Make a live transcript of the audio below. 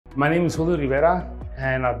My name is Julio Rivera,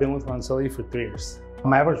 and I've been with Roncelli for 3 years.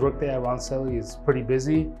 My average workday at Roncelli is pretty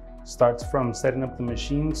busy. Starts from setting up the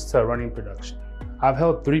machines to running production. I've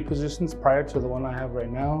held 3 positions prior to the one I have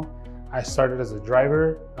right now. I started as a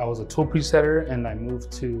driver, I was a tool presetter, and I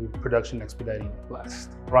moved to production expediting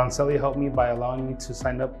last. Roncelli helped me by allowing me to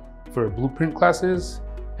sign up for blueprint classes,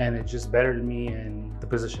 and it just bettered me in the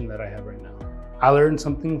position that I have right now. I learned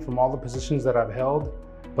something from all the positions that I've held,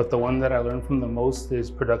 but the one that I learned from the most is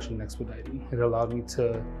production expediting. It allowed me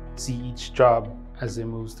to see each job as it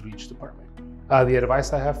moves through each department. The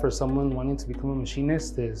advice I have for someone wanting to become a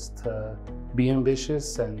machinist is to be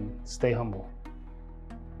ambitious and stay humble.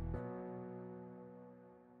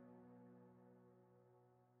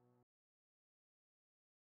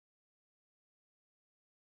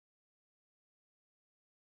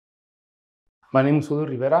 My name is Julio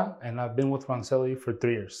Rivera, and I've been with Roncelli for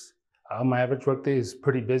 3 years. My average workday is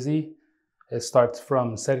pretty busy. It starts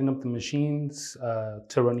from setting up the machines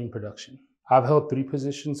to running production. I've held 3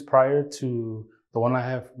 positions prior to the one I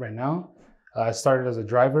have right now. I started as a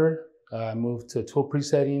driver, I moved to tool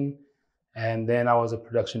presetting, and then I was a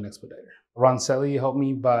production expediter. Roncelli helped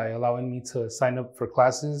me by allowing me to sign up for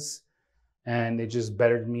classes, and it just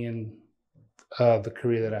bettered me in the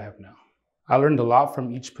career that I have now. I learned a lot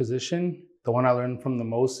from each position. The one I learned from the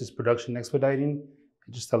most is production expediting.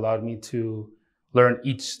 It just allowed me to learn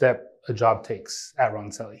each step a job takes at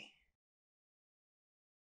Roncelli.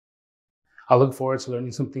 I look forward to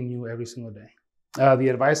learning something new every single day. The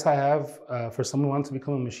advice I have for someone who wants to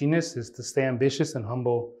become a machinist is to stay ambitious and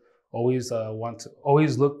humble. Always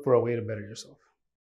look for a way to better yourself.